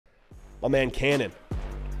My man Cannon.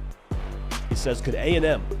 He says, could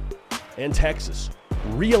A&M and Texas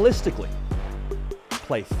realistically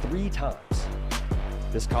play 3 times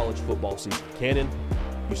this college football season? Cannon,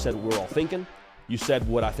 you said what we're all thinking. You said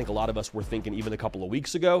what I think a lot of us were thinking even a couple of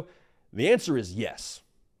weeks ago. The answer is yes.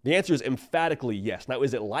 The answer is emphatically yes. Now,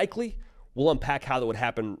 is it likely? We'll unpack how that would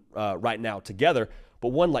happen right now together. But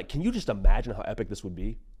one, like, can you just imagine how epic this would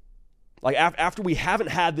be? Like, after we haven't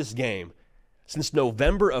had this game since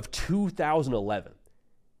November of 2011,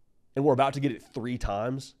 and we're about to get it 3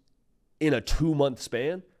 times in a 2-month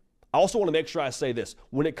span. I also want to make sure I say this.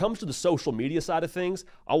 When it comes to the social media side of things,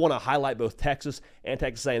 I want to highlight both Texas and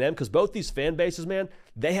Texas A&M because both these fan bases, man,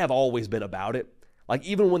 they have always been about it. Like,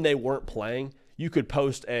 even when they weren't playing, you could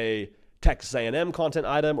post a Texas A&M content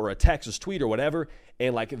item or a Texas tweet or whatever,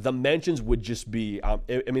 and, like, the mentions would just be,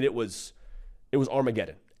 it was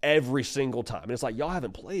Armageddon every single time. And it's like, y'all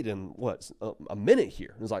haven't played in, a minute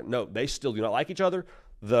here. And it's like, no, they still do not like each other.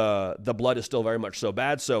 The blood is still very much so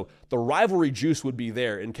bad. So the rivalry juice would be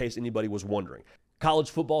there in case anybody was wondering. College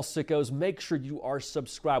football sickos, make sure you are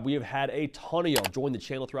subscribed. We have had a ton of y'all join the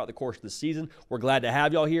channel throughout the course of the season. We're glad to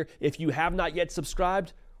have y'all here. If you have not yet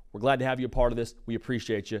subscribed, we're glad to have you a part of this. We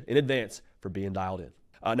appreciate you in advance for being dialed in.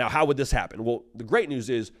 Now, how would this happen? Well, the great news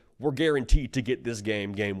is we're guaranteed to get this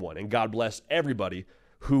game 1. And God bless everybody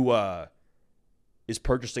who is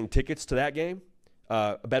purchasing tickets to that game.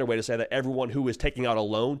 A better way to say that, everyone who is taking out a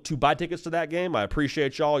loan to buy tickets to that game. I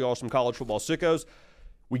appreciate y'all. Y'all are some college football sickos.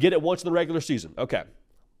 We get it once in the regular season. Okay.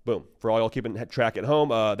 Boom. For all y'all keeping track at home,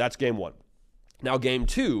 that's game 1. Now, game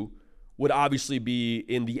 2 would obviously be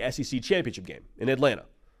in the SEC championship game in Atlanta.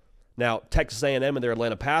 Now, Texas A&M and their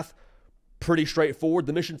Atlanta path, pretty straightforward.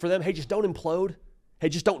 The mission for them, hey, just don't implode. Hey,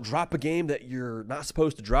 just don't drop a game that you're not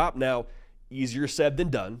supposed to drop. Now, easier said than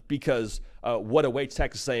done because what awaits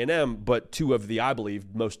Texas A&M, but 2 of the, I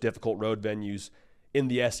believe, most difficult road venues in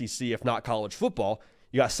the SEC, if not college football.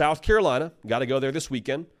 You got South Carolina. Got to go there this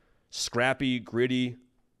weekend. Scrappy, gritty,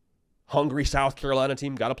 hungry South Carolina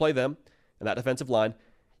team. Got to play them and that defensive line.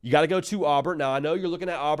 You got to go to Auburn. Now, I know you're looking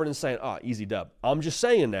at Auburn and saying, easy dub. I'm just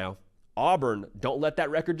saying now, Auburn, don't let that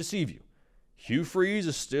record deceive you. Hugh Freeze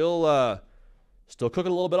is still cooking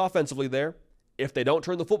a little bit offensively there. If they don't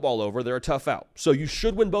turn the football over, they're a tough out. So you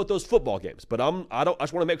should win both those football games. But I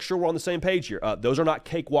just want to make sure we're on the same page here. Those are not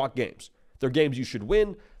cakewalk games. They're games you should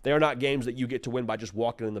win. They are not games that you get to win by just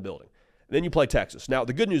walking in the building. And then you play Texas. Now,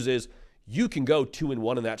 the good news is you can go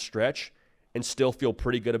 2-1 in that stretch and still feel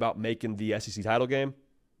pretty good about making the SEC title game.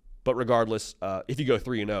 But regardless, if you go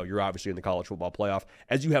 3-0, you're obviously in the college football playoff,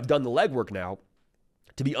 as you have done the legwork now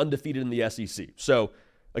to be undefeated in the SEC. So,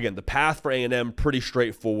 again, the path for A&M, pretty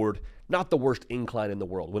straightforward. Not the worst incline in the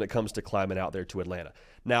world when it comes to climbing out there to Atlanta.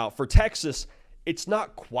 Now, for Texas, it's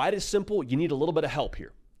not quite as simple. You need a little bit of help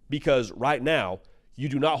here because right now you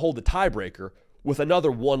do not hold the tiebreaker with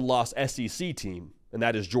another 1-loss SEC team, and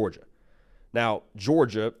that is Georgia. Now,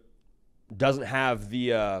 Georgia doesn't have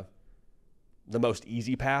the most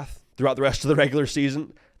easy path throughout the rest of the regular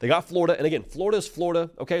season. They got Florida, and again, Florida's Florida,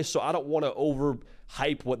 okay? So I don't want to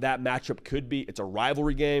overhype what that matchup could be. It's a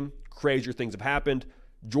rivalry game. Crazier things have happened.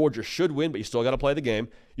 Georgia should win, but you still got to play the game.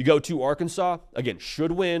 You go to Arkansas, again,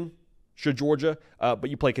 should win, should Georgia, but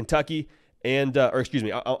you play Kentucky and,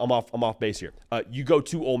 I'm off base here. You go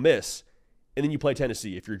to Ole Miss, and then you play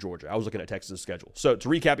Tennessee if you're Georgia. I was looking at Texas' schedule. So to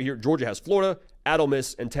recap it here, Georgia has Florida, at Ole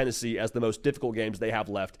Miss, and Tennessee as the most difficult games they have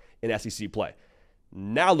left in SEC play.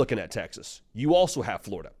 Now looking at Texas, you also have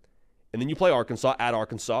Florida, and then you play Arkansas, at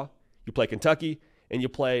Arkansas, you play Kentucky, and you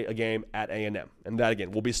play a game at A&M. And that,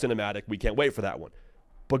 again, will be cinematic. We can't wait for that one.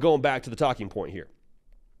 But going back to the talking point here,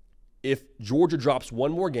 if Georgia drops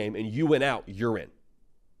one more game and you win out, you're in.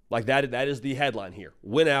 Like that is the headline here.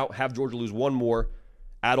 Win out, have Georgia lose one more.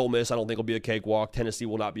 At Ole Miss, I don't think will be a cakewalk. Tennessee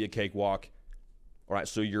will not be a cakewalk. All right,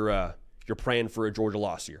 so you're praying for a Georgia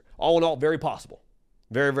loss here. All in all, very possible.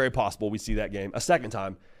 Very, very possible we see that game a second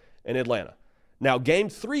time in Atlanta. Now, game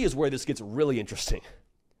 3 is where this gets really interesting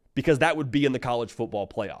because that would be in the college football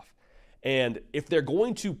playoff. And if they're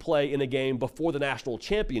going to play in a game before the national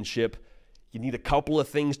championship, you need a couple of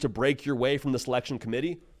things to break your way from the selection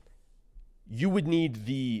committee. You would need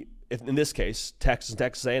in this case, Texas and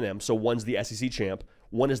Texas A&M, so one's the SEC champ,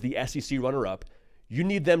 one is the SEC runner-up. You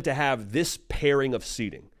need them to have this pairing of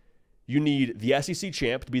seeding. You need the SEC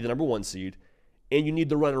champ to be the number 1 seed, and you need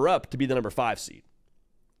the runner-up to be the number 5 seed.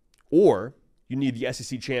 Or you need the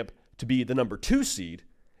SEC champ to be the number 2 seed,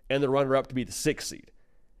 and the runner-up to be the 6th seed.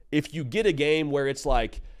 If you get a game where it's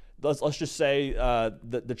like, let's just say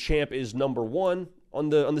the champ is number 1 on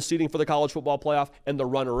the seeding for the college football playoff, and the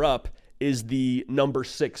runner-up is the number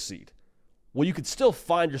 6 seed. Well, you could still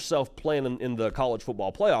find yourself playing in the college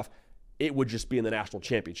football playoff. It would just be in the national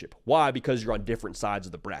championship. Why? Because you're on different sides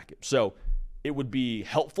of the bracket. So it would be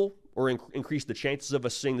helpful or increase the chances of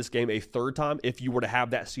us seeing this game a third time if you were to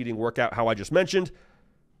have that seeding work out how I just mentioned.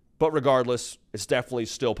 But regardless, it's definitely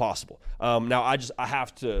still possible. Now, I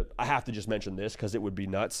have to just mention this because it would be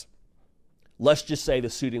nuts. Let's just say the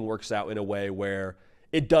seeding works out in a way where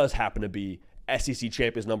it does happen to be SEC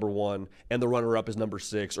champ is number 1 and the runner-up is number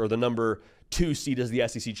 6, or the number 2 seed is the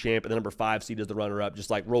SEC champ and the number 5 seed is the runner-up. Just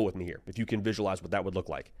like roll with me here if you can visualize what that would look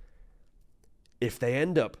like. If they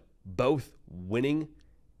end up both winning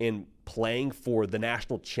and playing for the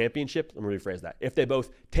national championship, let me rephrase that. If they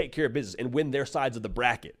both take care of business and win their sides of the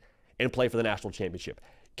bracket and play for the national championship,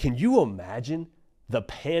 can you imagine the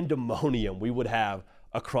pandemonium we would have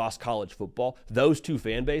across college football? Those two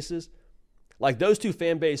fan bases,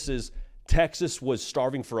 Texas was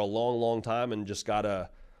starving for a long, long time and just got a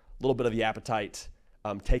little bit of the appetite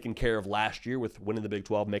taken care of last year with winning the Big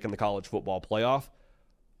 12, making the college football playoff.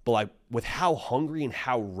 But like with how hungry and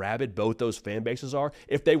how rabid both those fan bases are,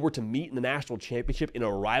 if they were to meet in the national championship in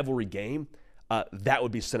a rivalry game, that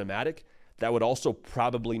would be cinematic. That would also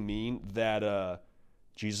probably mean that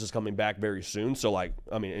Jesus is coming back very soon. So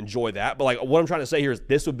enjoy that. But what I'm trying to say here is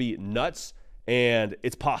this would be nuts, and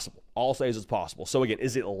it's possible. All I'll say is it's possible. So again,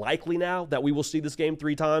 is it likely now that we will see this game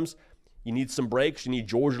 3 times? You need some breaks. You need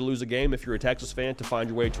Georgia to lose a game if you're a Texas fan to find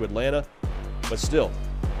your way to Atlanta. But still,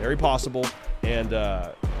 very possible. And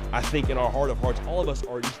I think in our heart of hearts, all of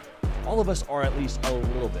us are at least a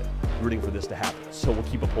little bit rooting for this to happen. So we'll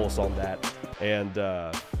keep a pulse on that. And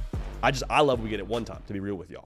I love we get it one time, to be real with y'all.